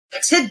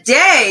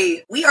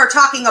Today, we are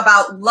talking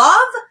about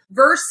love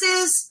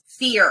versus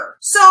fear.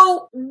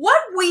 So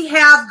what we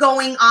have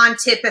going on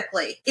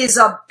typically is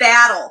a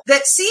battle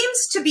that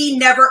seems to be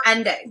never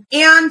ending.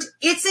 And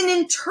it's an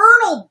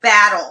internal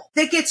battle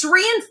that gets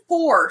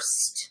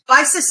reinforced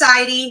by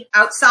society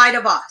outside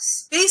of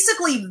us,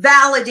 basically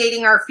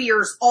validating our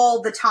fears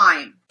all the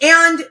time.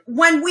 And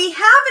when we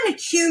have an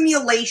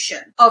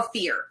accumulation of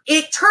fear,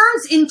 it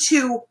turns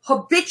into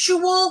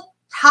habitual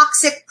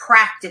toxic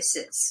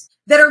practices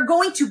that are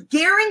going to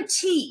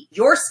guarantee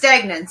your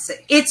stagnancy.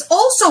 It's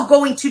also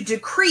going to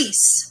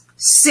decrease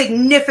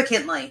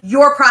significantly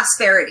your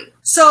prosperity.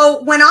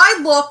 So when I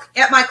look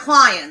at my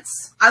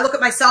clients, I look at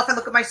myself, I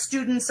look at my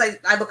students,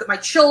 I look at my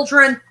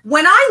children.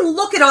 When I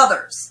look at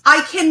others,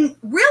 I can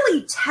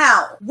really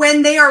tell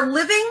when they are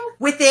living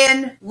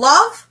within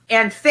love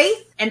and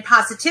faith and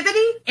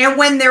positivity, and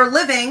when they're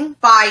living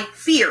by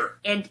fear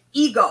and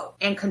ego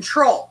and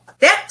control.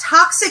 That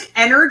toxic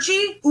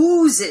energy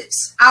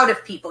oozes out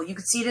of people. You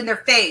could see it in their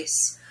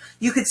face.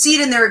 You could see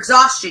it in their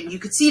exhaustion. You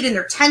could see it in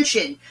their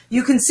tension.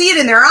 You can see it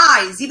in their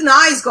eyes. Even the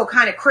eyes go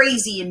kind of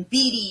crazy and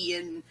beady,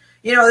 and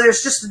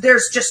there's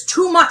just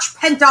too much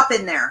pent up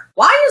in there.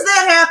 Why is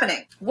that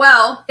happening?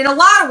 Well, in a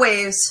lot of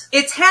ways,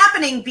 it's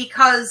happening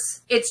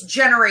because it's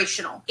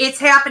generational. It's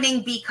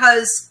happening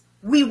because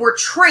we were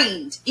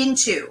trained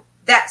into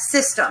that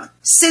system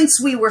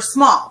since we were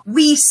small.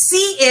 We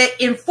see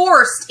it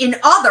enforced in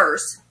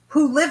others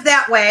who live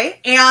that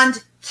way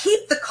and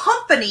keep the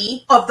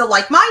company of the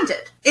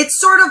like-minded.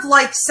 It's sort of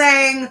like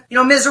saying,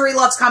 misery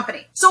loves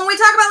company. So when we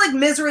talk about like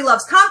misery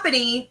loves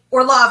company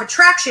or law of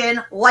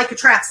attraction, like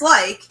attracts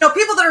like,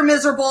 people that are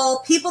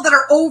miserable, people that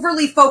are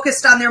overly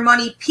focused on their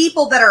money,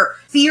 people that are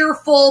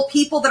fearful,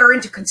 people that are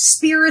into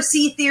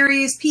conspiracy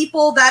theories,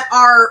 people that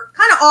are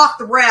kind of off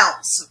the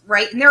rails,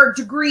 right? And there are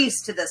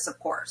degrees to this, of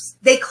course.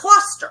 They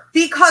cluster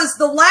because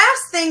the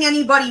last thing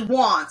anybody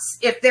wants,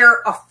 if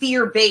they're a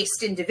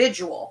fear-based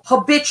individual,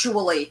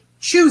 habitually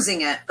choosing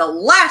it, the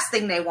last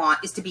thing they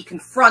want is to be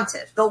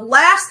confronted. The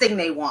last thing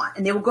they want,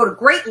 and they will go to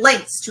great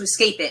lengths to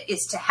escape it,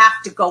 is to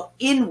have to go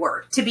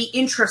inward, to be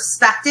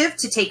introspective,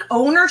 to take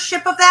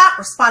ownership of that,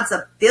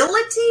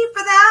 responsibility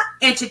for that,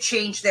 and to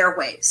change their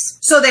ways.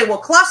 So they will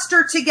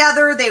cluster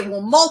together, they will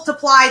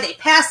multiply, they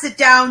pass it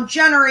down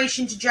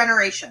generation to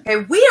generation. Okay,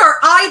 we are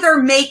either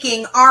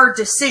making our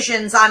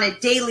decisions on a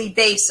daily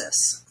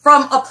basis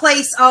from a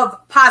place of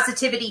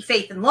positivity,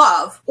 faith, and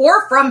love,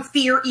 or from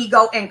fear,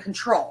 ego, and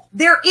control.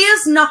 There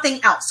is nothing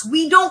else.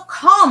 We don't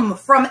come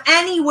from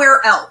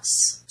anywhere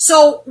else.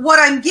 So what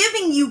I'm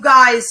giving you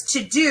guys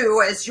to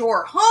do as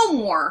your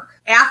homework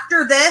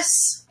after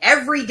this,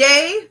 every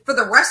day for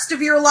the rest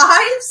of your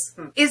lives,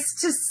 is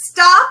to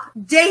stop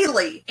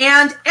daily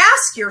and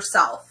ask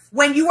yourself,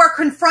 when you are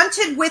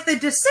confronted with a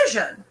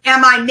decision,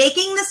 am I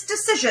making this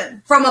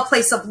decision from a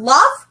place of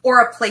love or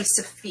a place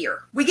of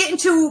fear? We get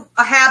into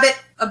a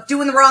habit of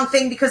doing the wrong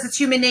thing because it's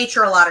human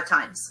nature a lot of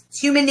times.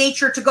 It's human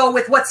nature to go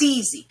with what's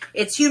easy.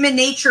 It's human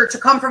nature to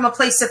come from a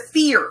place of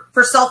fear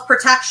for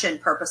self-protection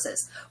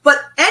purposes. But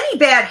any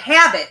bad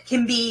habit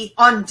can be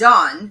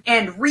undone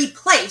and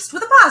replaced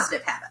with a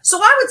positive habit. So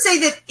I would say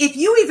that if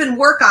you even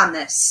work on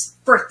this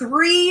for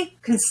 3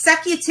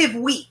 consecutive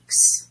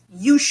weeks,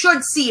 you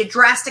should see a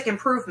drastic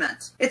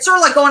improvement. It's sort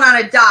of like going on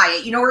a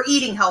diet, or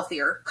eating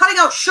healthier. Cutting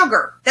out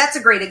sugar, that's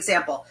a great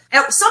example.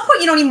 At some point,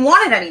 you don't even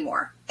want it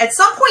anymore. At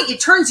some point,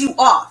 it turns you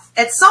off.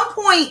 At some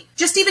point,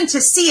 just even to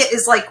see it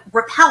is like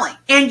repelling.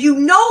 And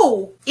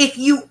if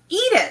you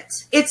eat it,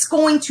 it's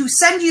going to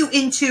send you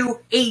into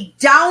a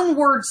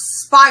downward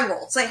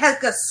spiral. It's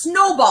like a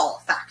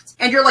snowball effect.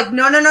 And you're like,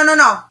 no.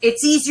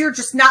 It's easier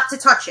just not to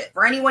touch it.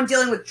 For anyone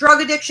dealing with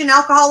drug addiction,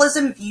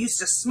 alcoholism, if you used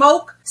to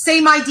smoke,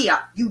 same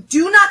idea. You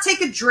do not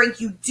take a drink.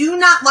 You do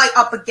not light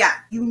up again.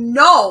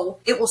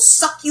 It will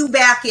suck you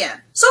back in.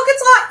 So it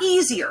gets a lot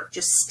easier.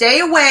 Just stay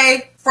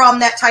away from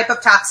that type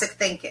of toxic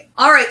thinking.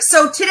 All right,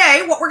 so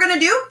today what we're going to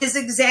do is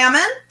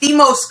examine the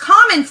most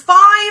common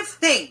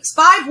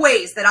 5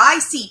 ways that I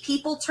see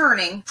people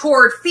turning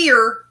toward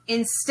fear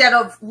instead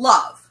of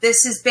love.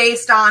 This is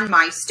based on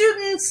my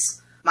students,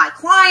 my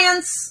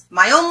clients,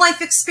 my own life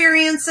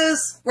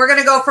experiences. We're going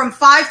to go from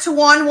 5 to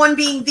 1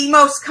 being the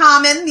most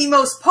common, the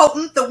most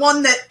potent, the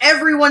one that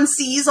everyone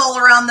sees all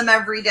around them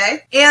every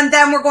day. And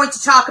then we're going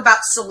to talk about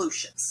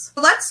solutions.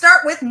 Let's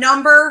start with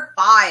number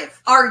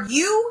 5. Are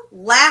you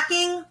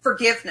lacking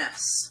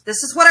forgiveness?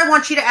 This is what I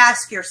want you to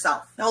ask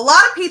yourself. Now, a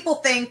lot of people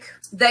think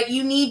that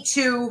you need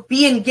to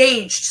be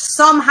engaged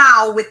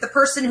somehow with the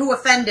person who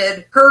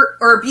offended, hurt,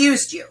 or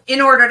abused you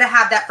in order to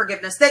have that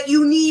forgiveness, that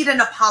you need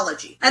an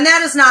apology. And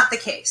that is not the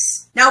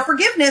case. Now,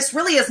 forgiveness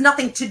really has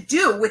nothing to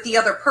do with the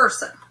other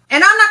person.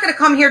 And I'm not going to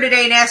come here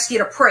today and ask you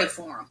to pray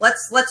for them.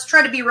 Let's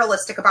try to be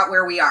realistic about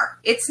where we are.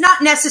 It's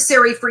not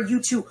necessary for you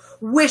to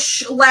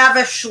wish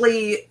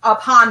lavishly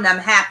upon them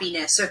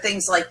happiness or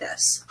things like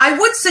this. I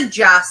would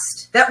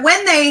suggest that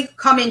when they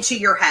come into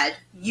your head,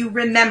 you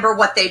remember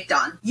what they've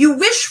done. You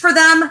wish for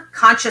them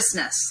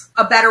consciousness,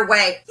 a better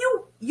way.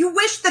 You You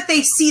wish that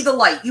they see the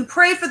light. You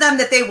pray for them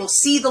that they will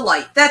see the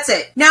light. That's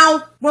it.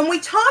 Now, when we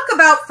talk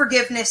about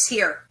forgiveness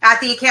here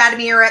at the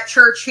Academy or at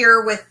church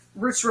here with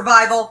Roots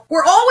Revival,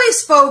 we're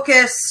always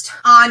focused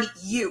on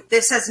you.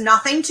 This has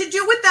nothing to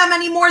do with them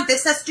anymore.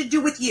 This has to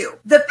do with you.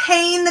 The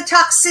pain, the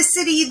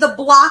toxicity, the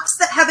blocks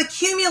that have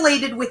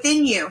accumulated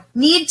within you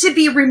need to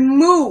be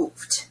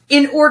removed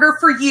in order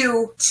for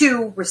you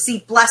to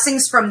receive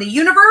blessings from the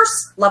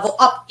universe, level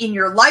up in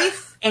your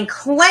life, and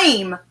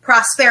claim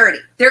prosperity.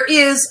 There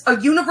is a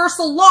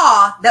universal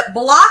law that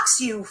blocks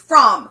you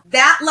from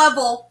that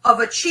level of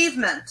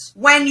achievement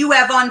when you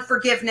have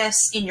unforgiveness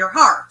in your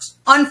heart.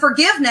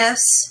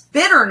 Unforgiveness,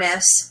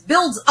 bitterness,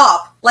 builds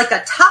up like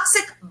a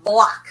toxic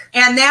block.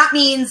 And that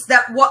means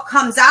that what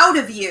comes out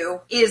of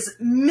you is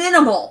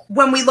minimal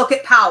when we look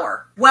at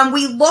power. When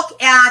we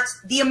look at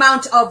the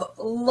amount of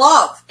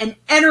love and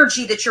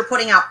energy that you're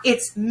putting out,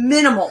 it's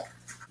minimal.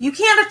 You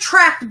can't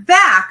attract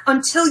back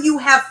until you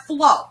have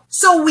flow.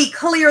 So we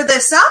clear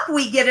this up,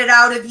 we get it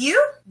out of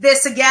you.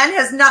 This again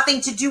has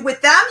nothing to do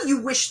with them. You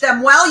wish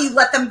them well, you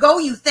let them go,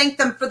 you thank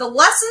them for the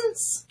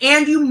lessons,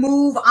 and you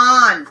move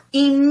on.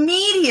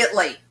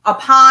 Immediately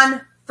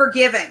upon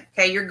forgiving,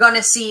 okay, you're going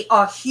to see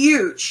a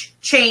huge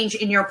change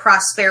in your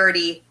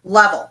prosperity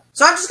level.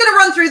 So I'm just going to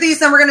run through these,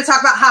 then we're going to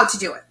talk about how to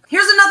do it.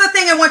 Here's another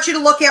thing I want you to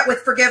look at with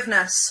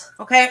forgiveness,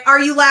 okay?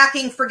 Are you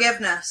lacking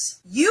forgiveness?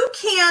 You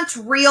can't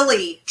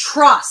really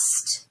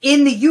trust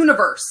in the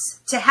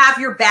universe to have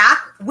your back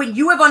when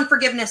you have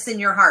unforgiveness in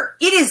your heart.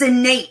 It is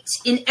innate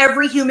in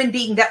every human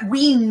being that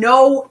we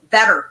know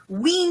better.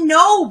 We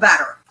know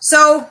better.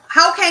 So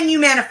how can you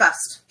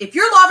manifest? If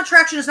your law of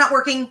attraction is not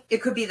working,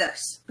 it could be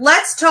this.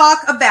 Let's talk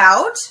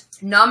about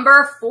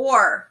number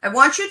 4. I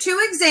want you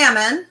to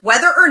examine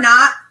whether or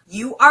not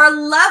you are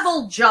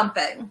level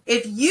jumping.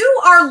 If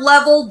you are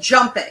level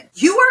jumping,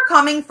 you are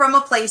coming from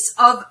a place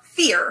of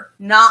fear,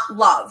 not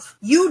love.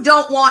 You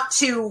don't want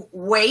to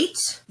wait.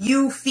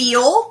 You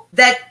feel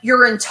that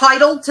you're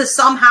entitled to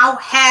somehow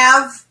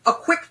have a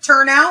quick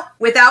turnout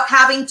without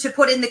having to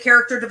put in the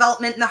character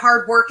development and the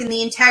hard work and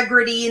the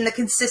integrity and the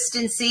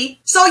consistency.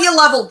 So you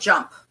level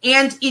jump.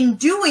 And in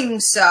doing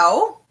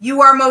so,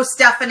 you are most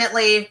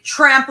definitely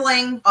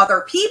trampling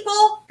other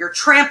people. You're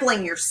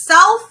trampling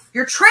yourself.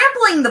 You're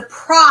trampling the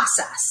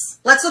process.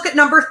 Let's look at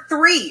number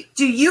 3.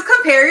 Do you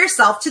compare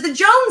yourself to the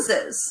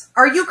Joneses?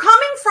 Are you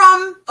coming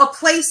from a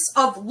place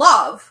of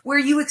love where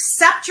you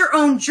accept your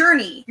own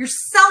journey? You're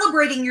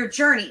celebrating your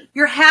journey.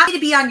 You're happy to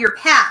be on your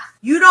path.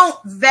 You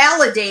don't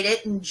validate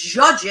it and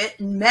judge it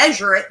and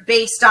measure it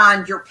based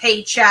on your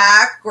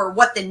paycheck or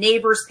what the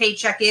neighbor's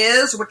paycheck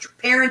is, or what your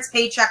parents'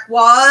 paycheck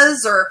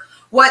was, or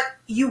what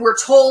you were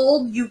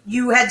told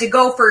you had to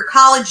go for a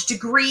college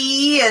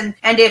degree, and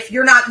if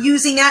you're not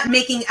using that and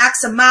making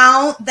X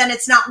amount, then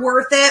it's not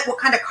worth it. What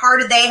kind of car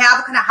did they have?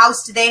 What kind of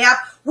house did they have?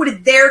 What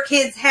did their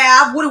kids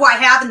have? What do I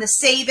have in the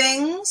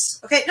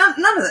savings? Okay,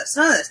 none of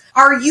this.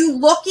 Are you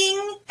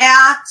looking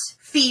at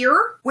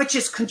fear, which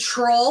is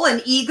control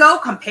and ego,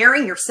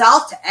 comparing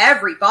yourself to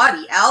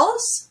everybody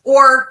else?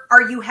 Or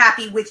are you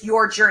happy with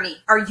your journey?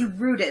 Are you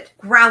rooted,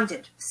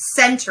 grounded,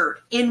 centered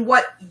in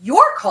what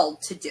you're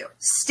called to do?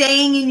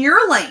 Staying in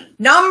your lane.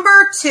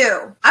 Number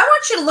 2, I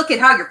want you to look at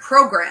how you're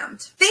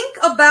programmed. Think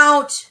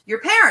about your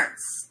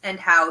parents and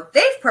how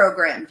they've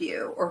programmed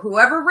you, or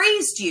whoever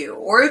raised you,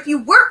 or if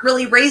you weren't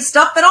really raised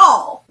up at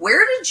all.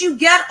 Where did you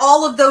get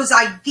all of those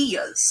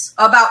ideas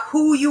about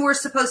who you were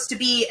supposed to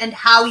be and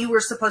how you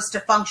were supposed to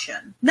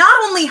function? Not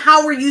only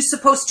how were you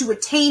supposed to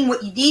attain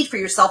what you need for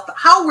yourself, but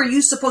how were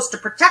you supposed to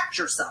protect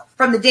yourself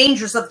from the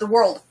dangers of the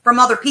world, from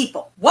other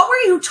people? What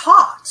were you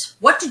taught?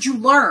 What did you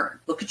learn?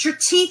 Look at your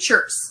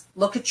teachers.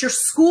 Look at your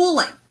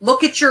schooling.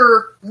 Look at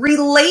your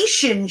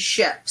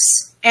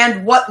relationships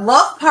and what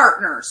love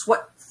partners,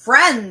 what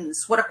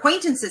friends, what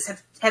acquaintances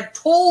have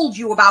told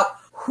you about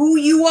who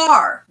you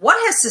are. What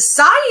has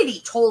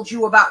society told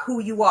you about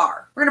who you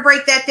are? We're going to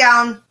break that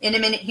down in a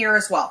minute here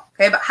as well.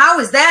 Okay, but how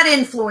is that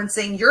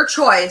influencing your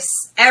choice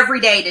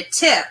every day to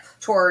tip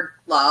toward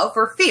love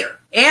or fear?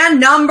 And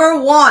number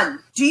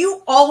 1, do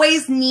you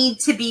always need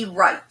to be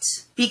right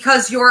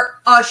because you're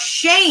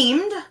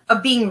ashamed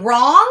of being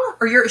wrong,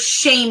 or you're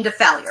ashamed of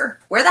failure?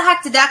 Where the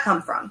heck did that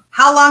come from?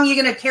 How long are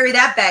you going to carry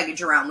that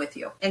baggage around with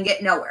you and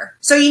get nowhere?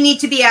 So you need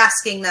to be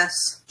asking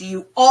this. Do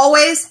you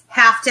always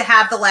have to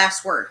have the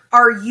last word?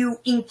 Are you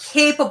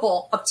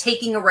incapable of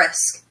taking a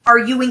risk? Are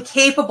you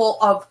incapable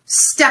of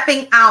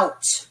stepping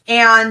out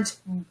and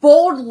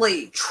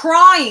boldly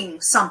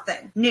trying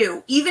something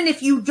new, even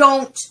if you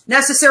don't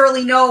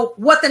necessarily know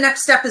what the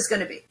next step is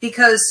going to be?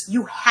 Because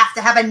you have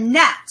to have a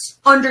net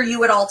under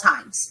you at all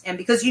times. And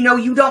because you know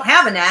you don't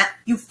have a net,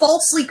 you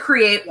falsely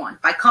create one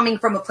by coming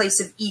from a place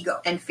of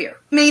ego and fear.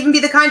 You may even be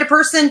the kind of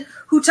person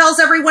who tells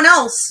everyone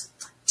else,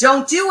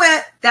 don't do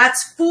it.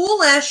 That's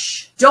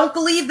foolish. Don't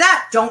believe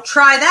that. Don't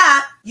try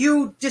that.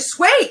 You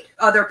dissuade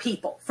other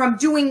people from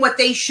doing what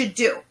they should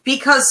do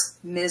because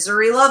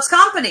misery loves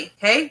company.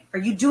 Okay? Are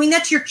you doing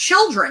that to your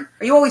children?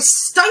 Are you always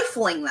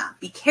stifling them?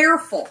 Be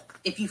careful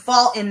if you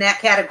fall in that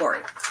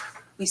category.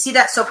 We see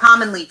that so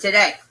commonly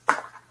today.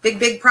 Big,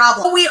 big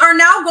problem. We are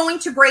now going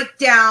to break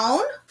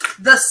down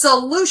the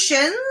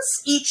solutions,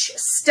 each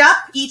step,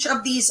 each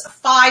of these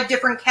 5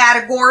 different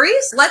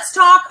categories. Let's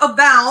talk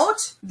about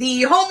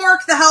the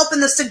homework, the help,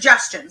 and the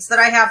suggestions that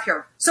I have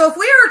here. So if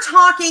we are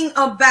talking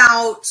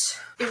about,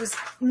 it was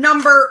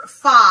number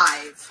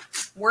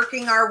 5,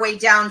 working our way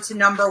down to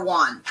number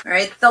 1, all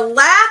right? The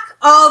lack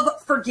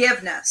of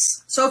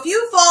forgiveness. So if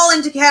you fall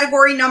into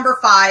category number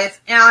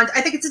 5, and I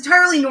think it's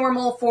entirely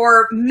normal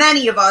for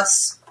many of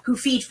us who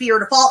feed fear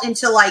to fall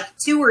into like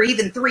 2 or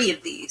even 3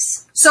 of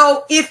these.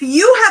 So if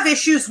you have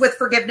issues with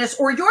forgiveness,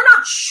 or you're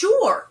not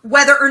sure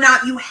whether or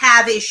not you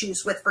have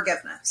issues with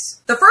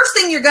forgiveness, the first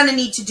thing you're going to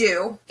need to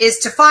do is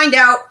to find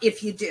out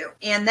if you do,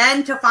 and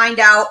then to find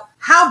out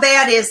how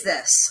bad is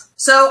this.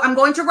 So I'm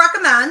going to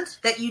recommend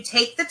that you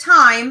take the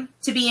time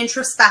to be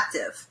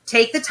introspective.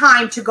 Take the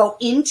time to go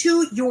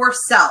into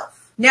yourself.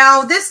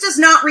 Now, this does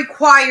not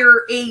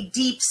require a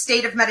deep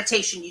state of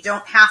meditation. You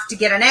don't have to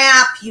get an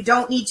app. You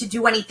don't need to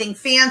do anything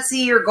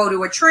fancy or go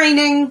to a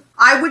training.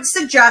 I would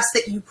suggest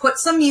that you put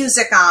some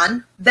music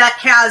on that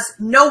has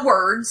no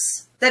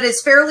words, that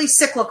is fairly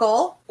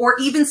cyclical, or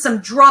even some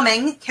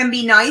drumming can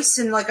be nice,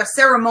 in like a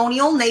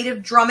ceremonial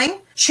native drumming,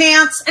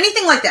 chants,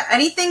 anything like that.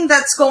 Anything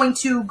that's going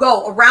to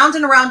go around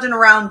and around and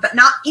around, but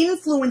not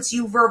influence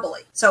you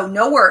verbally. So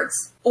no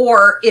words.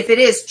 Or if it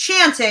is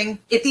chanting,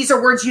 if these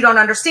are words you don't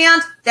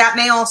understand, that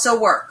may also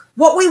work.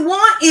 What we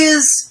want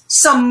is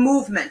some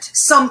movement,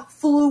 some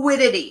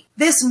fluidity.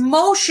 This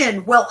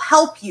motion will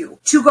help you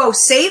to go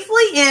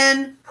safely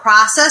in,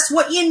 process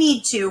what you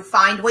need to,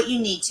 find what you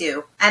need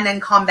to, and then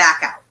come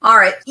back out. All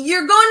right,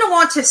 you're going to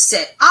want to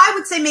sit. I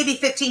would say maybe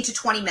 15 to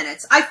 20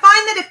 minutes. I find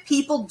that if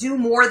people do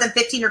more than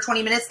 15 or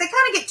 20 minutes, they kind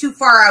of get too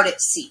far out at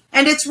sea.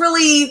 And it's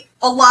really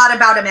a lot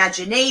about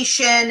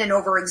imagination and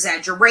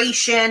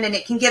over-exaggeration, and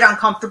it can get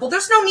uncomfortable.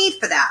 There's no need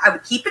for that. I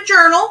would keep a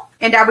journal,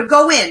 and I would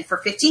go in for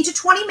 15 to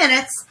 20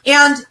 minutes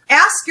and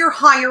ask your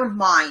higher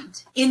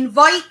mind.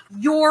 Invite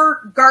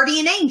your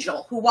guardian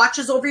angel who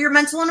watches over your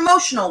mental and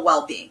emotional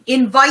well-being.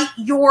 Invite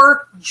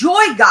your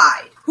joy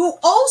guide, who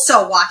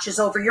also watches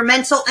over your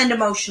mental and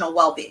emotional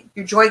well-being.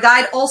 Your joy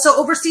guide also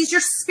oversees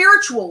your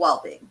spiritual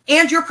well-being.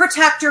 And your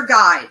protector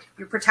guide.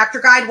 Your protector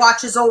guide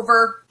watches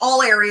over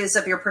all areas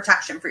of your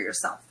protection for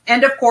yourself.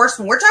 And of course,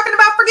 when we're talking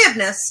about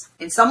forgiveness,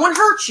 and someone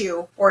hurt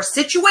you, or a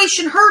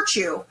situation hurt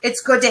you,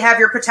 it's good to have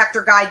your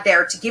protector guide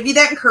there to give you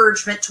that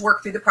encouragement to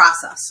work through the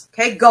process.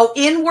 Okay, go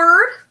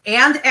inward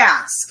and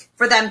ask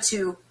for them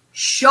to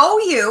show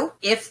you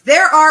if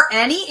there are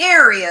any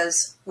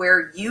areas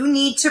where you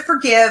need to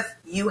forgive,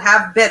 you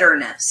have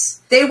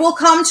bitterness. They will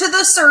come to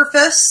the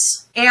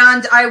surface,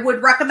 and I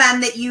would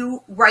recommend that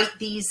you write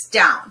these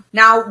down.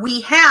 Now,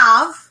 we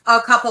have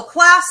a couple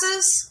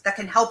classes that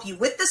can help you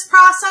with this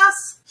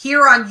process.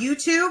 Here on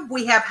YouTube,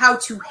 we have How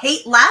to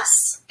Hate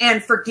Less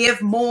and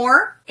Forgive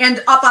More.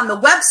 And up on the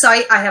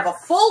website, I have a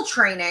full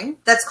training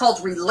that's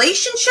called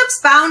Relationships,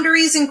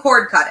 Boundaries, and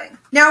Cord Cutting.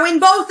 Now, in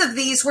both of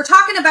these, we're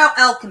talking about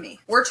alchemy.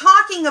 We're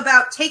talking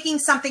about taking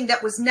something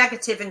that was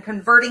negative and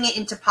converting it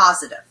into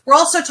positive. We're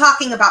also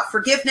talking about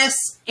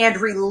forgiveness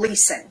and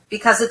releasing,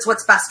 because it's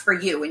what's best for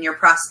you and your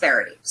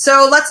prosperity.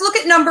 So let's look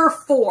at number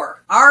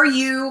 4. Are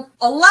you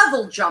a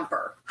level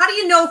jumper? How do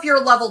you know if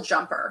you're a level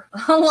jumper?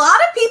 A lot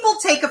of people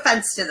take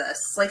offense to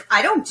this. Like,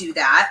 I don't do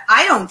that.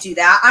 I don't do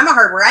that. I'm a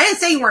hard worker. I didn't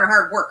say you weren't a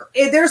hard worker.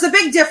 There's a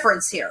big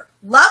difference here.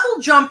 Level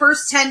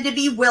jumpers tend to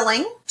be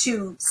willing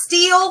to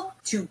steal,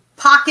 to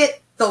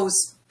pocket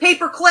those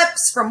paper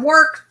clips from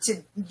work,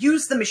 to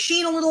use the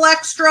machine a little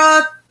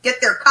extra,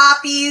 get their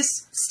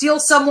copies, steal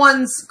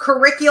someone's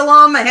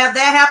curriculum. I have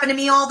that happen to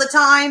me all the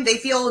time. They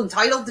feel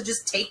entitled to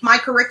just take my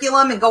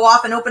curriculum and go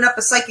off and open up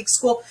a psychic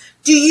school.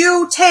 Do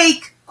you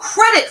take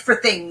credit for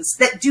things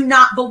that do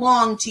not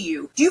belong to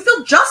you? Do you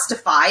feel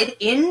justified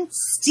in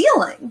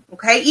stealing?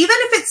 Okay, even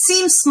if it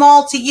seems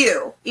small to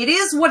you, it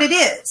is what it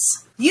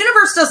is. The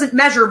universe doesn't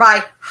measure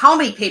by how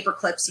many paper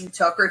clips you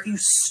took, or if you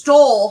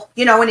stole,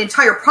 an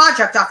entire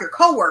project off your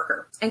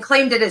coworker and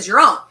claimed it as your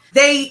own.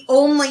 They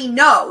only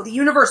know, the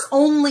universe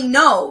only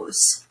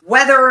knows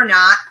whether or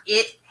not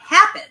it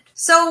happened.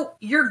 So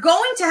you're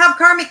going to have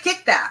karmic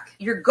kickback.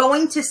 You're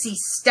going to see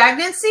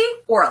stagnancy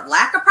or a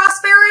lack of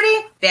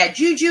prosperity, bad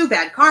juju,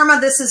 bad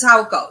karma. This is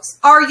how it goes.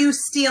 Are you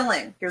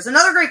stealing? Here's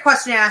another great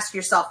question to ask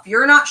yourself. If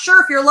you're not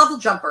sure if you're a level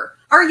jumper,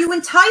 are you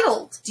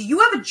entitled? Do you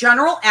have a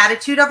general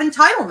attitude of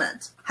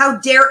entitlement? How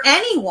dare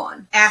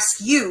anyone ask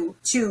you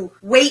to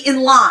wait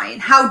in line?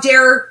 How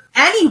dare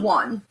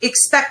anyone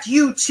expect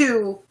you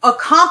to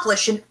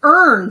accomplish and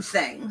earn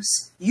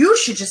things? You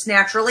should just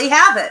naturally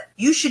have it.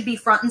 You should be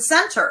front and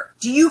center.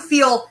 Do you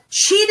feel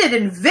cheated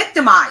and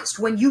victimized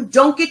when you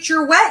don't get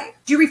your way?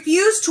 Do you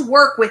refuse to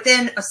work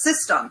within a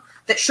system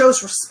that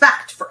shows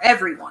respect for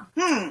everyone?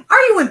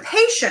 Are you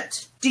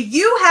impatient? Do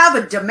you have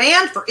a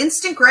demand for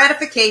instant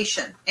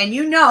gratification? And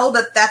you know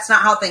that that's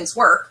not how things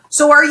work.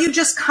 So are you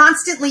just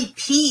constantly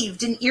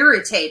peeved and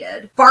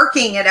irritated,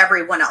 barking at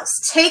everyone else,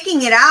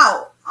 taking it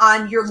out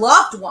on your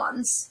loved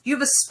ones. You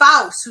have a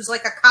spouse who's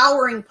like a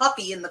cowering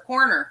puppy in the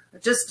corner,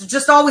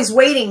 just always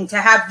waiting to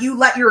have you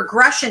let your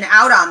aggression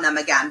out on them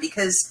again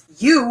because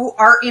you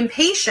are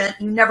impatient.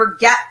 You never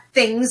get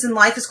things in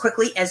life as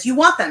quickly as you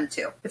want them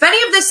to. If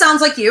any of this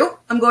sounds like you,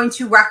 I'm going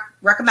to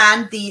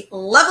recommend the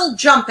Level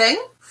Jumping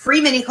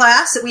free mini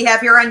class that we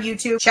have here on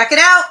YouTube. Check it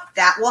out.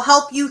 That will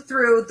help you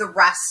through the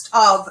rest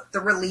of the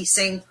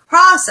releasing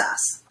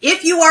process.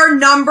 If you are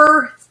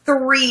number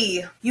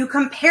 3, you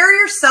compare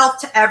yourself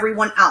to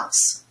everyone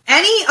else.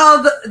 Any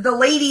of the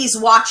ladies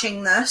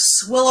watching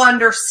this will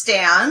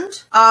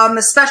understand,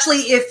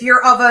 especially if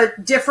you're of a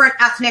different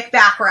ethnic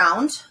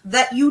background,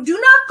 that you do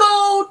not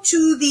go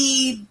to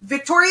the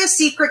Victoria's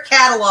Secret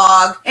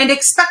catalog and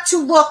expect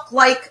to look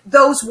like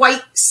those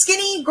white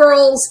skinny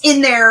girls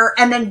in there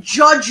and then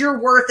judge your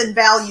worth and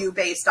value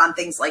based on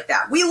things like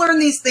that. We learn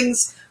these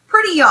things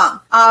pretty young,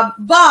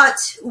 but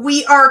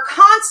we are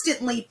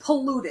constantly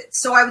polluted.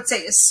 So I would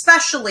say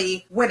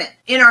especially women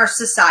in our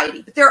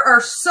society. But there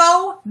are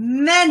so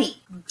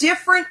many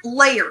different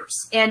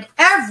layers and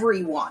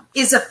everyone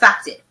is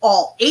affected.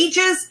 All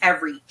ages,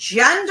 every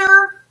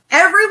gender,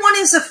 everyone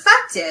is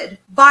affected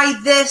by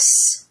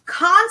this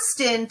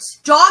constant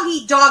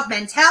dog-eat-dog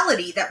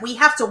mentality that we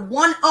have to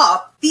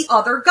one-up the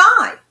other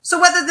guy. So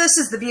whether this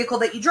is the vehicle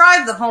that you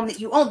drive, the home that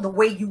you own, the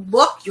way you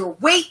look, your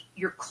weight,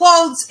 your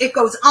clothes, it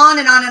goes on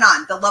and on and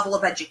on. The level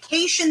of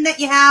education that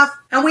you have.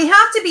 And we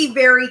have to be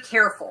very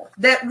careful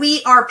that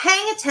we are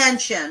paying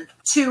attention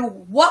to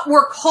what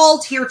we're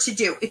called here to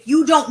do. If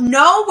you don't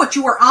know what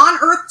you are on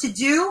earth to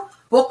do,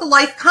 book a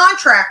life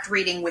contract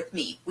reading with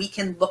me. We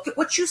can look at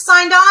what you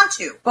signed on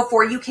to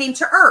before you came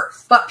to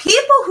Earth. But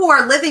people who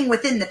are living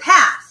within the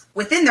path,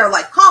 within their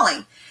life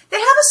calling, they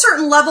have a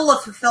certain level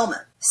of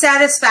fulfillment,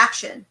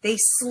 satisfaction. They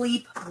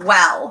sleep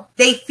well.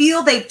 They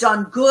feel they've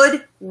done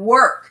good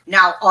work.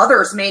 Now,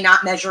 others may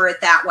not measure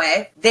it that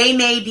way. They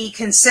may be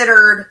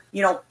considered,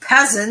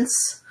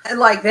 peasants.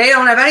 Like they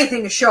don't have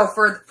anything to show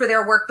for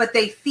their work, but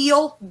they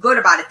feel good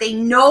about it. They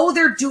know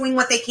they're doing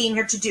what they came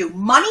here to do.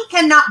 Money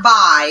cannot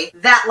buy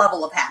that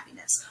level of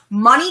happiness.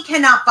 Money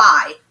cannot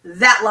buy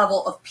that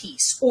level of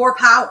peace or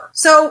power.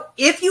 So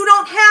if you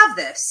don't have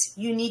this,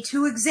 you need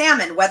to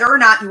examine whether or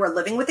not you are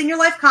living within your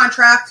life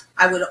contract.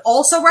 I would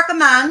also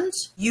recommend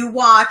you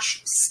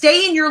watch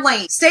Stay in Your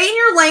Lane. Stay in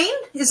Your Lane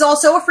is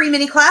also a free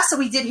mini class that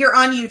we did here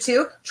on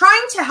YouTube,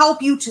 trying to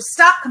help you to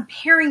stop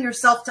comparing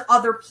yourself to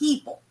other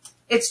people.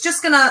 It's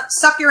just going to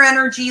suck your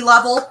energy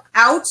level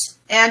out,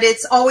 and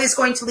it's always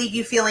going to leave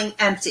you feeling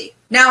empty.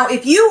 Now,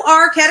 if you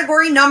are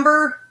category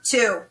number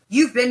 2,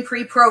 you've been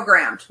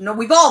pre-programmed. No,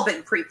 we've all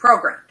been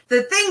pre-programmed.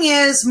 The thing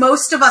is,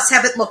 most of us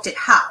haven't looked at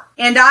how.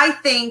 And I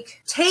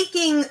think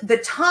taking the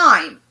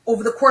time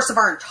over the course of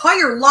our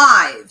entire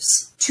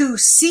lives to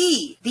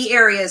see the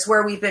areas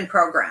where we've been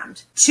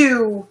programmed,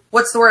 to,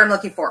 what's the word I'm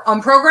looking for?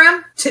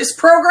 Unprogrammed?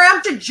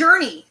 Disprogrammed? To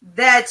journey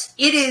that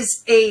it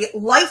is a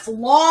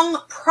lifelong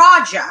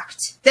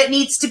project that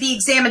needs to be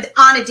examined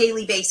on a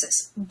daily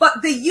basis.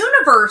 But the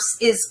universe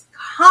is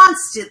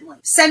constantly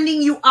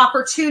sending you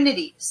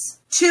opportunities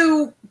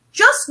to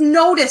just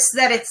notice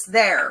that it's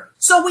there.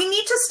 So we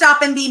need to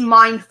stop and be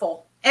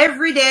mindful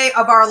every day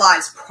of our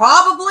lives,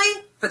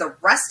 probably for the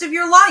rest of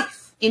your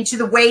life, into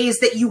the ways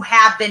that you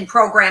have been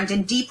programmed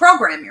and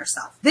deprogram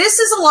yourself. This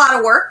is a lot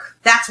of work.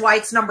 That's why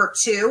it's number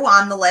 2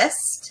 on the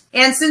list.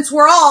 And since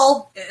we're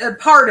all a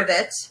part of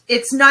it,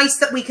 it's nice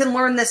that we can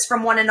learn this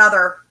from one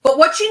another. But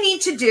what you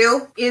need to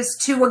do is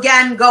to,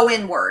 again, go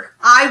inward.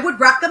 I would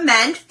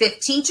recommend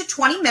 15 to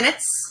 20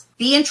 minutes,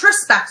 be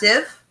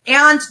introspective,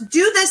 and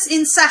do this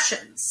in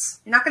sessions.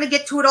 You're not going to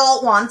get to it all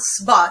at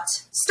once, but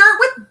start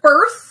with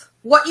birth.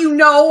 What you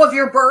know of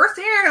your birth,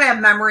 you're going to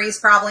have memories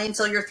probably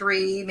until you're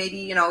 3, maybe,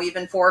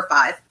 even 4 or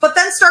 5. But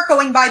then start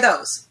going by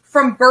those.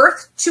 From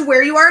birth to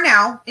where you are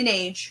now in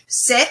age,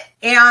 sit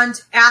and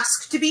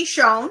ask to be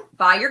shown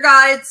by your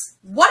guides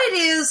what it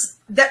is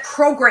that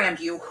programmed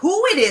you,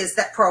 who it is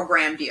that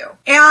programmed you,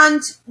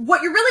 and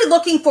what you're really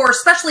looking for,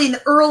 especially in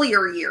the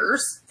earlier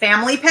years,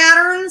 family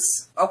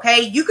patterns. Okay,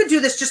 you could do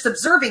this just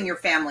observing your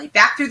family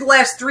back through the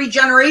last 3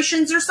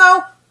 generations or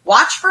so.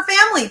 Watch for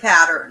family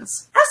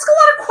patterns. Ask a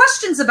lot of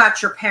questions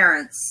about your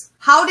parents.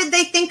 How did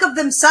they think of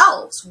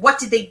themselves? What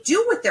did they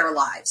do with their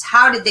lives?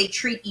 How did they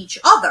treat each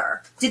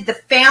other? Did the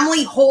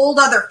family hold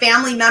other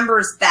family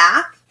members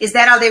back? Is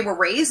that how they were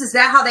raised? Is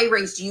that how they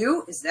raised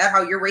you? Is that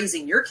how you're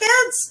raising your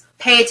kids?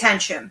 Pay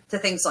attention to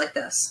things like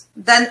this.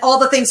 Then all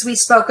the things we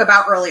spoke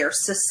about earlier.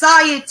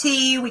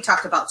 Society, we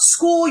talked about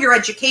school, your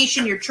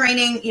education, your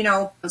training,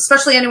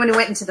 especially anyone who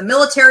went into the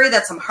military,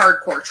 that's some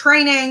hardcore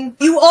training.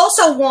 You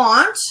also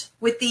want,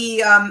 with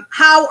the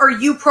how are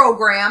you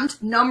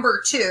programmed,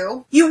 number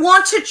 2, you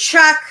want to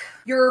check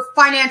your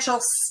financial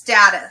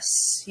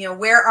status.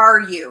 Where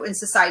are you in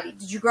society?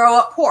 Did you grow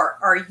up poor?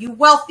 Are you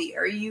wealthy?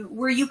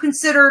 Were you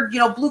considered,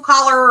 blue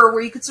collar, or were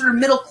you considered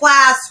middle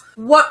class?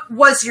 What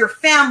was your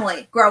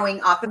family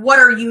growing up? And what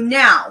are you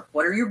now?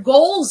 What are your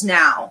goals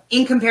now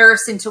in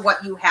comparison to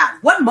what you had?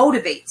 What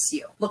motivates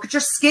you? Look at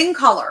your skin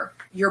color.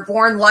 You're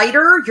born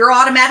lighter, you're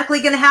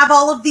automatically going to have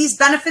all of these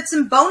benefits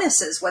and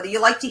bonuses, whether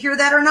you like to hear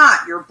that or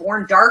not. You're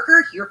born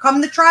darker, here come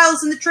the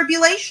trials and the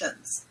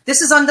tribulations. This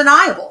is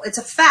undeniable. It's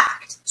a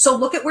fact. So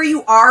look at where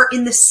you are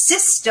in the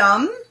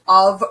system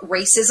of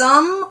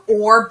racism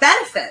or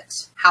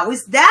benefit. How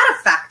is that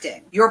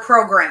affecting your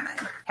programming?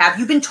 Have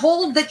you been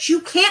told that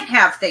you can't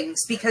have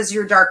things because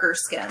you're darker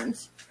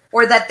skinned?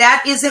 Or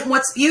that isn't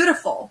what's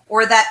beautiful?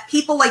 Or that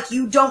people like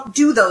you don't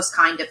do those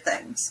kind of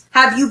things?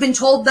 Have you been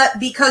told that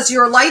because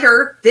you're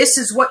lighter, this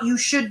is what you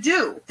should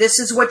do? This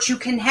is what you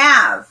can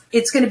have.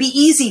 It's going to be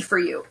easy for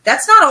you.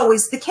 That's not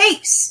always the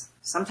case.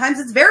 Sometimes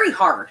it's very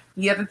hard.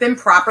 You haven't been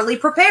properly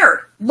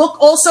prepared. Look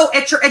also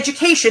at your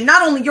education,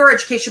 not only your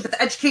education, but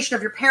the education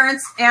of your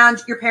parents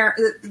and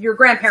your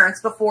grandparents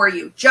before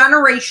you.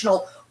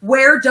 Generational.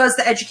 Where does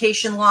the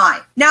education lie?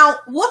 Now,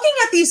 looking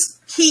at these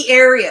key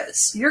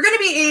areas, you're going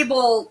to be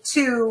able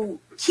to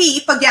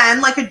keep,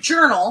 again, like a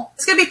journal.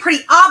 It's going to be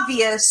pretty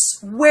obvious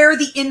where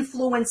the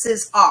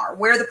influences are,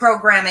 where the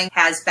programming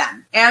has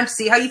been, and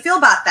see how you feel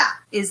about that.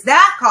 Is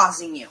that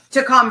causing you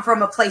to come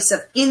from a place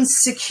of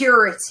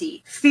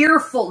insecurity,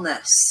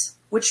 fearfulness,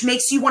 which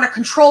makes you want to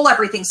control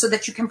everything so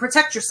that you can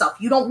protect yourself?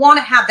 You don't want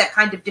to have that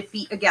kind of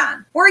defeat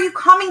again. Or are you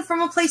coming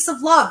from a place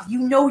of love? You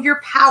know your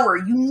power.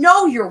 You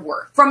know your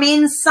worth. From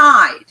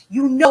inside,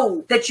 you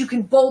know that you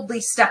can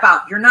boldly step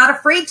out. You're not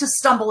afraid to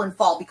stumble and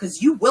fall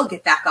because you will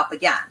get back up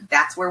again.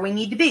 That's where we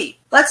need to be.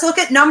 Let's look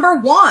at number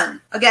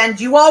 1. Again,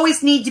 do you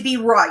always need to be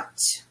right?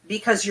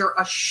 Because you're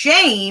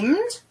ashamed.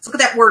 Let's look at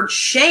that word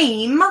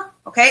shame,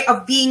 okay,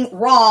 of being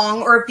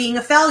wrong or of being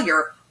a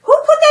failure. Who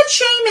put that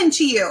shame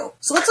into you?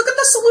 So let's look at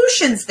the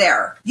solutions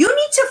there. You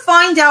need to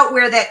find out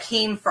where that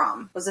came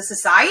from. Was it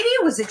society?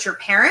 Was it your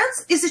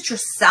parents? Is it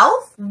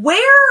yourself?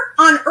 Where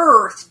on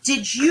earth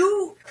did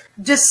you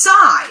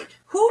decide?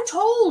 Who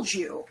told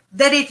you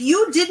that if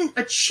you didn't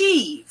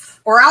achieve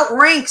or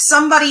outrank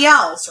somebody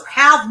else or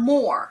have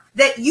more,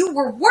 that you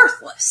were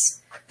worthless?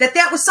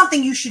 That was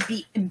something you should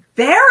be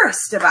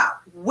embarrassed about?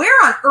 Where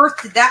on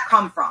earth did that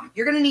come from?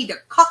 You're going to need to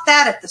cut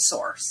that at the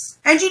source.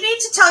 And you need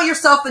to tell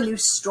yourself a new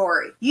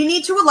story. You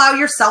need to allow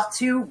yourself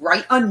to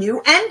write a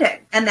new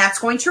ending. And that's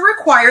going to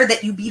require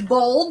that you be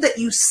bold, that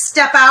you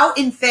step out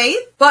in faith.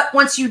 But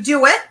once you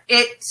do it,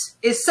 it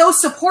is so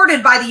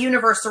supported by the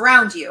universe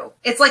around you.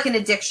 It's like an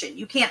addiction.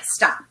 You can't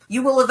stop.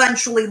 You will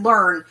eventually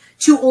learn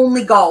to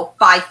only go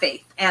by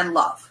faith and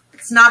love.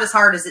 It's not as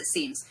hard as it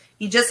seems.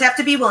 You just have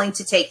to be willing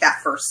to take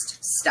that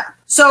first step.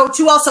 So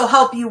to also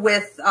help you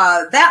with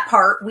that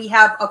part, we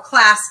have a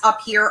class up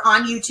here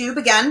on YouTube,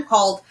 again,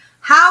 called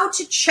How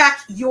to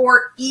Check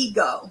Your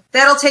Ego.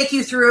 That'll take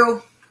you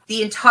through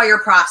the entire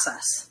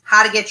process,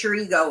 how to get your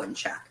ego in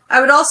check.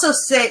 I would also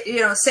say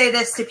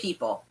this to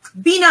people.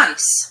 Be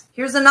nice.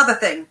 Here's another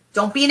thing.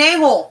 Don't be an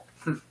a-hole.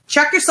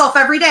 Check yourself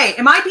every day.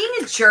 Am I being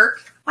a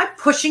jerk? Am I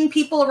pushing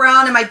people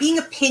around? Am I being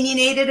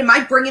opinionated? Am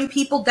I bringing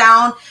people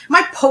down? Am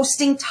I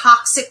posting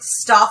toxic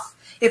stuff?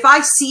 If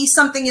I see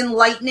something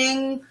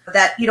enlightening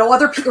that,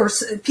 other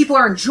people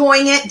are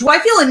enjoying it, do I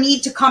feel a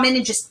need to come in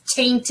and just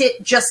taint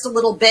it just a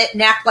little bit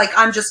and act like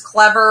I'm just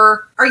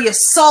clever? Are you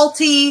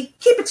salty?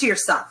 Keep it to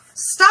yourself.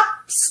 Stop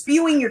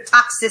spewing your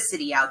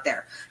toxicity out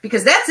there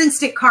because that's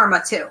instant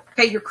karma too.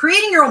 Okay, you're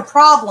creating your own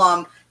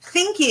problem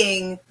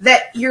thinking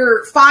that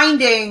you're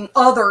finding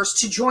others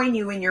to join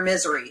you in your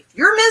misery. If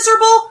you're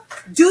miserable,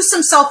 do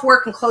some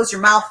self-work and close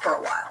your mouth for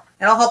a while.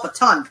 It'll help a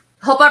ton.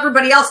 Help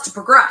everybody else to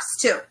progress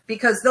too,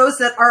 because those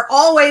that are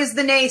always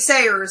the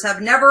naysayers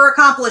have never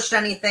accomplished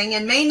anything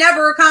and may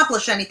never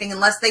accomplish anything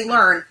unless they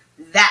learn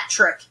that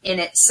trick in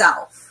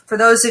itself. For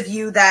those of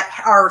you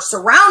that are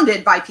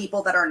surrounded by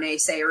people that are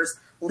naysayers,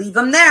 leave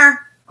them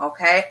there.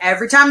 Okay,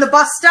 every time the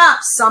bus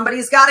stops,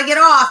 somebody's got to get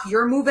off.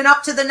 You're moving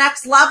up to the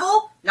next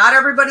level. Not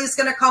everybody's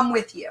going to come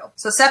with you.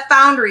 So set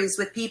boundaries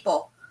with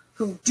people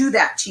who do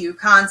that to you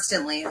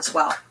constantly as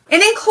well.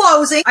 And in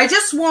closing, I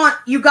just want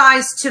you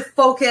guys to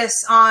focus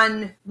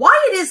on why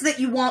it is that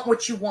you want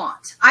what you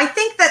want. I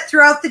think that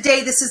throughout the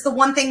day, this is the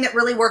one thing that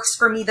really works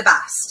for me the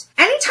best.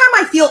 Anytime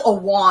I feel a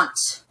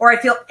want, or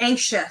I feel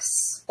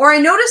anxious, or I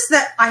notice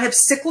that I have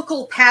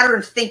cyclical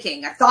pattern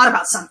thinking, I've thought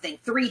about something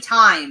 3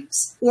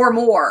 times or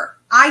more,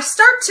 I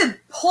start to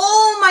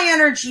pull my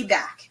energy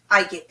back.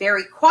 I get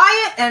very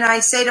quiet and I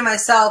say to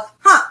myself,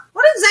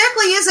 what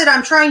exactly is it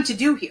I'm trying to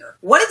do here?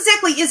 What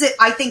exactly is it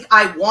I think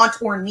I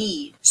want or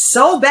need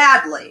so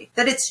badly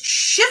that it's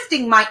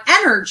shifting my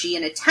energy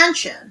and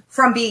attention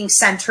from being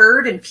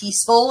centered and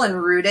peaceful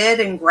and rooted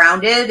and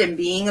grounded and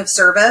being of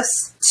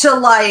service to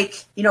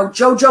like,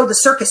 Jojo the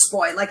circus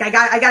boy. Like I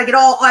gotta get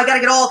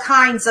all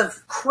kinds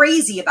of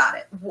crazy about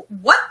it.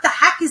 What the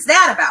heck is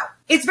that about?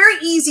 It's very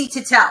easy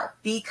to tell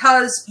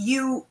because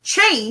you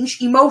change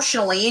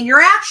emotionally and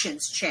your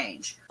actions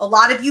change. A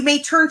lot of you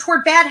may turn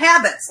toward bad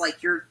habits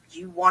like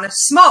you want to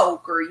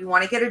smoke or you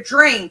want to get a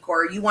drink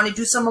or you want to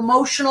do some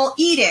emotional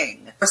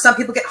eating. Or some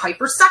people get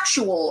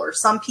hypersexual or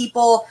some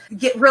people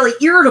get really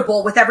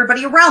irritable with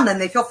everybody around them.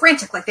 They feel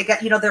frantic like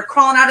they're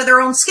crawling out of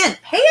their own skin.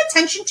 Pay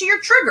attention to your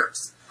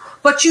triggers.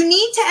 But you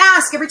need to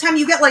ask every time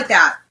you get like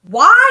that,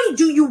 why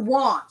do you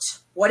want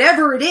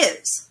whatever it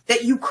is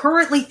that you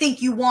currently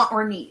think you want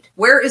or need.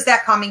 Where is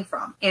that coming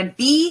from? And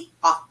be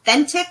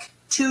authentic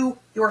to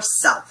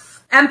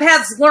yourself.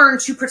 Empaths learn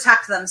to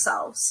protect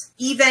themselves.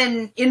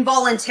 Even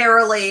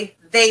involuntarily,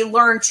 they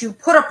learn to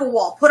put up a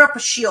wall, put up a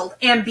shield,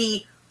 and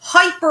be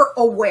hyper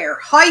aware,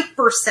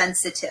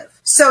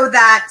 hypersensitive, so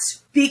that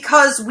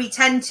because we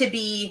tend to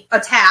be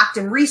attacked,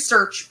 and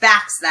research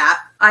backs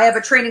that. I have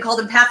a training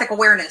called Empathic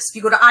Awareness. If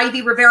you go to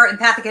Ivy Rivera,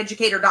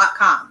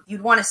 empathiceducator.com,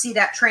 you'd want to see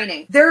that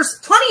training. There's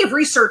plenty of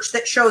research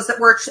that shows that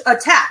we're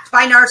attacked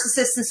by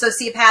narcissists and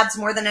sociopaths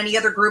more than any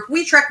other group.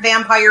 We track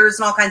vampires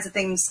and all kinds of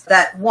things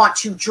that want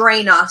to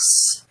drain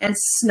us and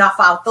snuff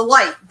out the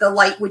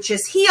light which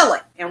is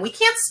healing. And we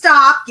can't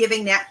stop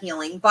giving that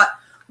healing, but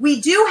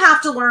we do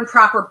have to learn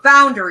proper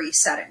boundary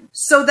setting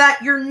so that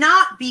you're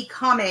not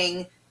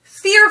becoming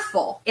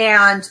fearful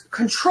and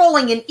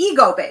controlling and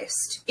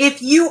ego-based.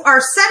 If you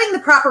are setting the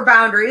proper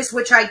boundaries,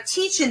 which I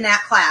teach in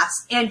that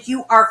class, and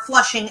you are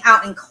flushing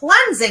out and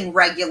cleansing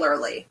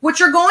regularly, what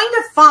you're going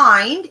to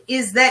find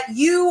is that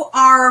you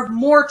are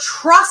more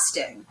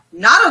trusting,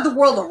 not of the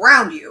world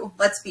around you,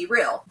 let's be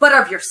real, but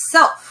of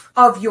yourself,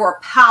 of your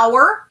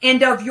power,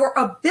 and of your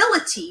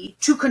ability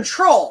to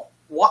control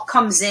what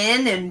comes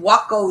in and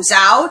what goes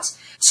out,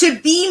 to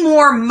be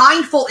more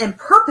mindful and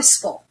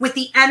purposeful with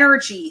the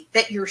energy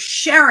that you're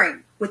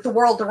sharing with the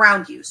world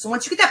around you. So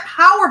once you get that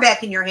power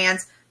back in your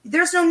hands,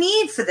 there's no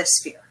need for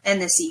this fear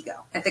and this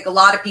ego. I think a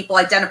lot of people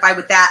identify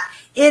with that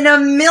in a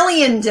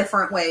million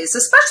different ways,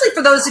 especially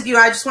for those of you,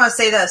 I just want to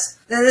say this,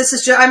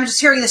 I'm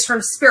just hearing this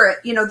from spirit,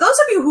 those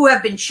of you who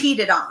have been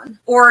cheated on,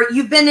 or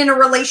you've been in a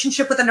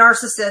relationship with a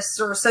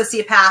narcissist or a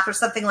sociopath or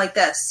something like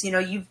this,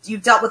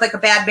 you've dealt with like a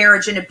bad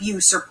marriage and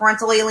abuse or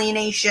parental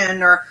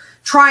alienation or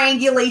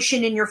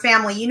triangulation in your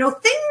family,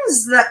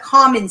 things that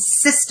come in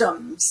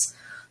systems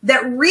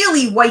that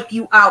really wipe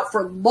you out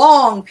for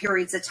long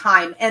periods of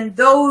time. And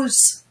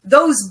those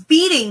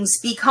beatings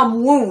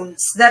become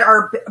wounds that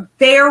are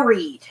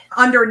buried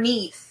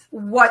underneath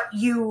what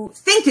you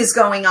think is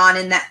going on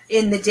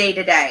in the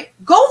day-to-day.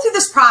 Go through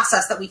this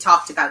process that we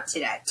talked about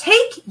today.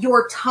 Take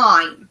your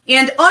time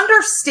and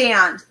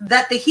understand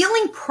that the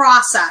healing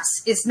process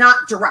is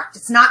not direct.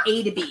 It's not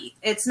A to B.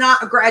 It's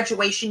not a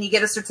graduation, you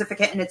get a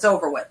certificate and it's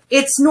over with.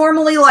 It's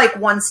normally like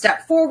one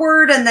step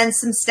forward and then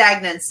some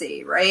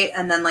stagnancy, right?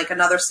 And then like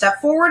another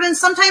step forward and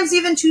sometimes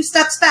even 2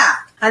 steps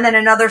back. And then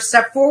another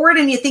step forward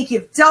and you think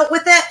you've dealt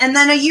with it, and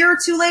then a year or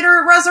 2 later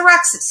it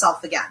resurrects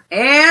itself again.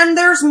 And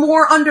there's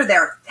more under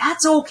there.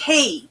 That's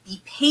okay.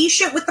 Be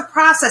patient with the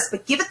process,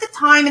 but give it the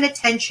time and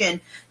attention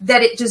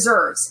that it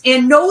deserves.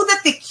 And know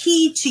that the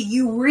key to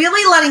you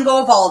really letting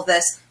go of all of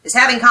this is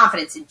having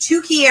confidence in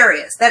 2 key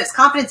areas. That is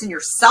confidence in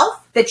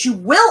yourself, that you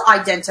will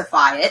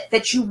identify it,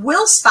 that you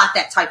will spot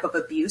that type of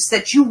abuse,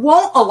 that you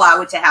won't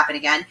allow it to happen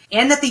again,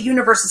 and that the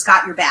universe has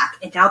got your back.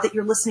 And now that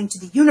you're listening to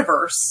the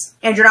universe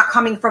and you're not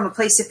coming from a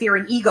place of fear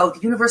and ego,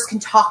 the universe can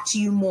talk to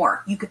you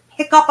more. You could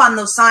pick up on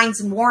those signs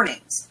and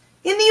warnings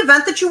in the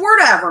event that you were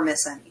to ever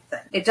miss anything.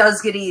 It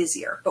does get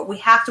easier, but we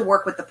have to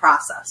work with the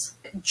process.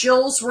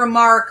 Jill's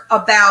remark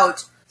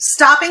about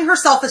stopping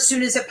herself as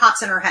soon as it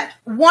pops in her head.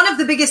 One of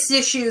the biggest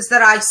issues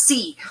that I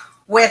see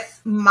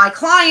with my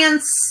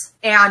clients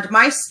and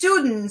my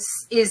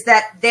students is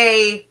that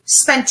they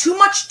spend too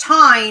much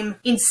time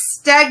in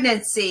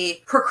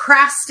stagnancy,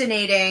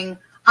 procrastinating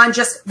on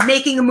just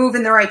making a move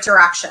in the right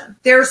direction.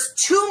 There's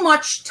too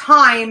much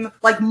time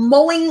like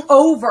mulling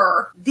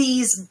over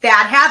these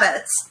bad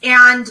habits.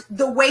 And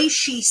the way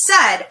she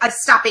said, I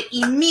stop it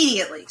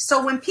immediately.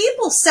 So when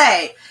people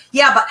say,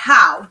 yeah, but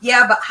how?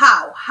 Yeah, but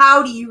how?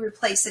 How do you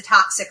replace a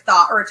toxic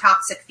thought or a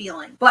toxic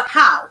feeling? But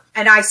how?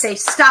 And I say,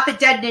 stop it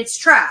dead in its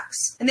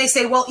tracks. And they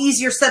say, well,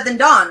 easier said than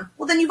done.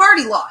 Well, then you've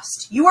already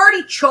lost. You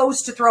already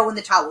chose to throw in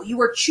the towel. You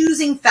were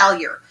choosing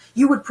failure.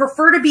 You would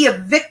prefer to be a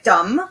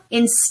victim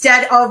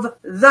instead of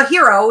the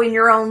hero in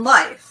your own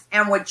life.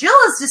 And what Jill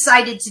has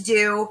decided to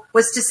do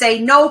was to say,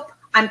 nope,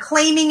 I'm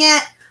claiming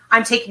it.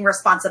 I'm taking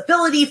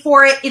responsibility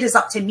for it. It is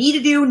up to me to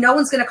do. No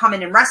one's going to come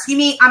in and rescue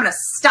me. I'm going to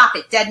stop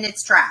it dead in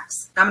its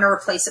tracks. I'm going to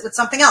replace it with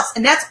something else.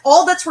 And that's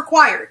all that's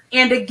required.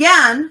 And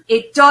again,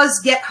 it does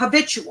get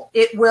habitual.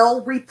 It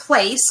will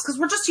replace, because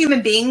we're just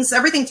human beings.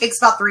 Everything takes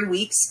about 3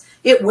 weeks.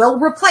 It will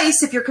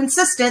replace, if you're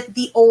consistent,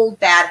 the old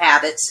bad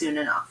habits soon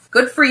enough.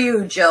 Good for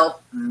you, Jill.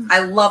 I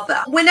love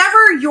that.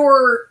 Whenever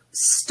you're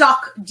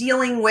stuck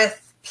dealing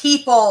with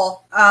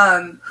people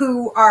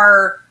who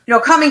are,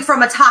 coming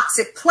from a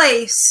toxic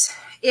place,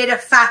 it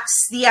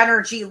affects the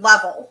energy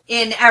level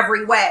in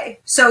every way.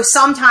 So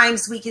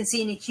sometimes we can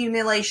see an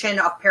accumulation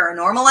of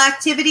paranormal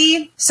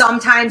activity.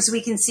 Sometimes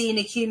we can see an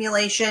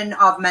accumulation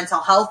of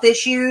mental health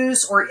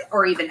issues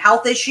or even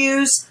health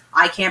issues.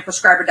 I can't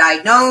prescribe or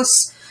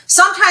diagnose.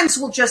 Sometimes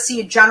we'll just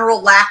see a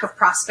general lack of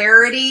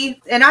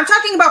prosperity. And I'm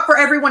talking about for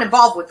everyone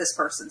involved with this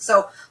person.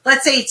 So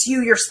let's say it's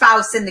you, your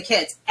spouse, and the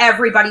kids.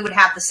 Everybody would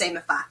have the same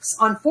effects.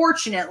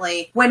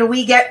 Unfortunately, when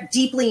we get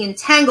deeply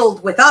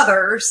entangled with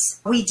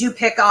others, we do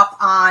pick up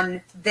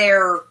on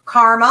their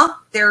karma,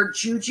 their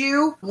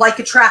juju, like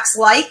attracts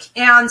like.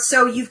 And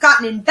so you've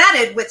gotten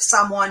embedded with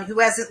someone who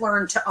hasn't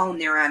learned to own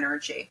their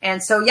energy.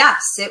 And so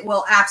yes, it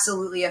will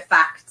absolutely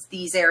affect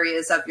these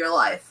areas of your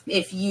life.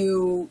 If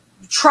you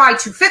try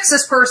to fix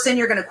this person,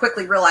 you're going to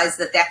quickly realize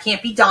that that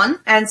can't be done.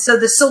 And so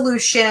the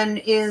solution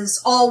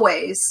is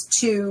always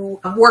to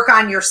work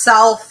on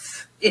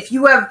yourself. If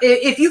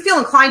you feel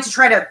inclined to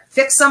try to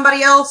fix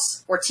somebody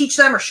else or teach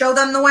them or show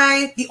them the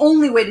way, the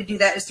only way to do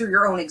that is through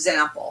your own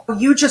example.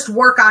 You just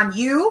work on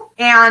you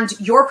and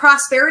your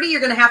prosperity.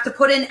 You're going to have to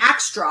put in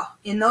extra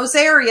in those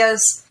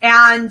areas.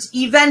 And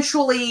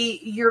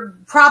eventually you're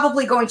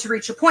probably going to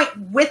reach a point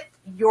with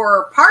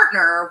your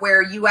partner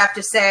where you have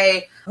to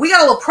say, we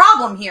got a little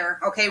problem here.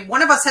 Okay,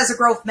 one of us has a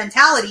growth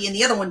mentality and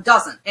the other one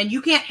doesn't. And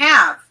you can't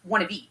have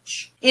one of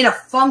each in a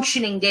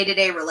functioning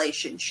day-to-day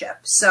relationship.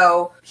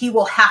 So he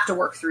will have to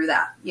work through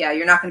that. Yeah,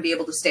 you're not going to be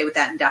able to stay with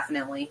that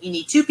indefinitely. You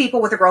need two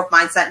people with a growth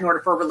mindset in order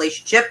for a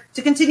relationship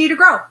to continue to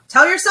grow.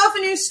 Tell yourself a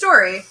new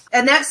story.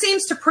 And that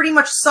seems to pretty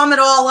much sum it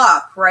all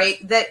up,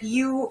 right? That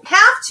you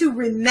have to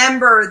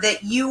remember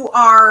that you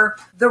are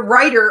the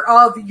writer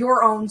of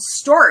your own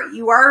story.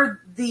 You are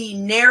the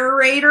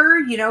narrator,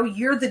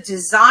 you're the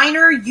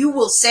designer. You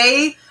will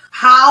say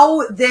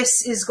how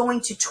this is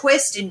going to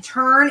twist and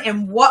turn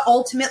and what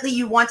ultimately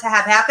you want to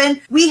have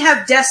happen. We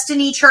have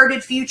destiny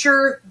charted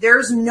future.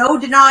 There's no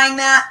denying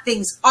that.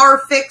 Things are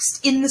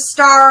fixed in the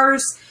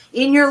stars,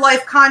 in your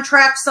life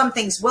contract. Some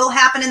things will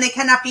happen and they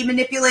cannot be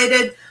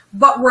manipulated.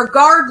 But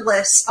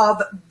regardless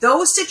of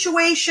those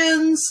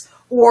situations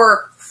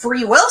or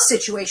free will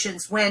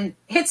situations, when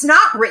it's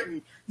not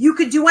written, you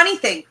could do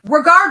anything,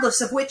 regardless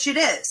of which it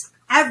is.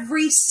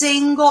 Every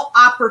single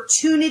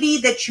opportunity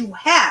that you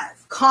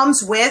have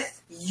comes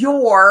with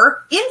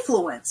your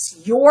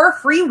influence, your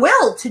free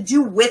will to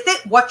do with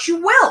it what you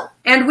will.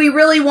 And we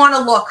really want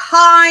to look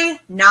high,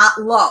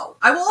 not low.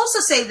 I will also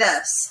say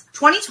this.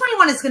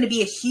 2021 is going to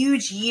be a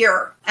huge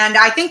year. And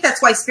I think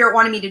that's why Spirit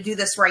wanted me to do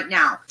this right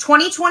now.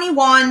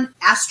 2021,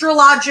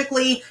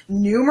 astrologically,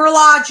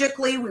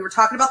 numerologically, we were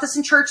talking about this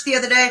in church the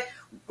other day,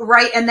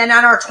 right? And then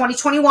on our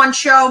 2021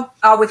 show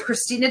with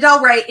Christina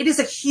Del Rey, it is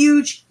a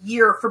huge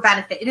year for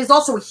benefit. It is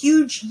also a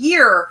huge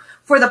year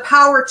for the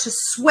power to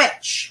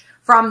switch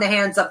from the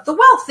hands of the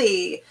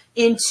wealthy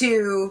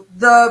into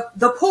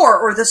the poor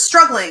or the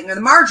struggling or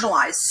the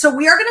marginalized. So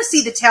we are going to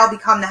see the tail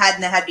become the head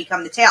and the head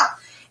become the tail.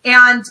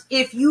 And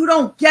if you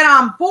don't get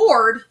on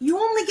board, you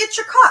only get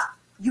your cut.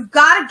 You've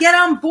got to get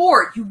on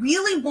board. You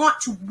really want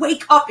to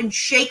wake up and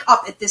shake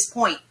up at this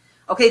point.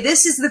 Okay,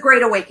 this is the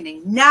Great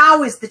Awakening.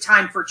 Now is the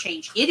time for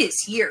change. It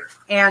is here.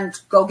 And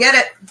go get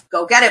it.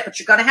 Go get it. But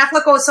you're going to have to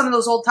let go of some of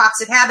those old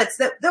toxic habits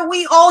that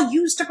we all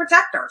use to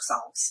protect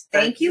ourselves.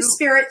 Thank you,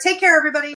 Spirit. Take care, everybody.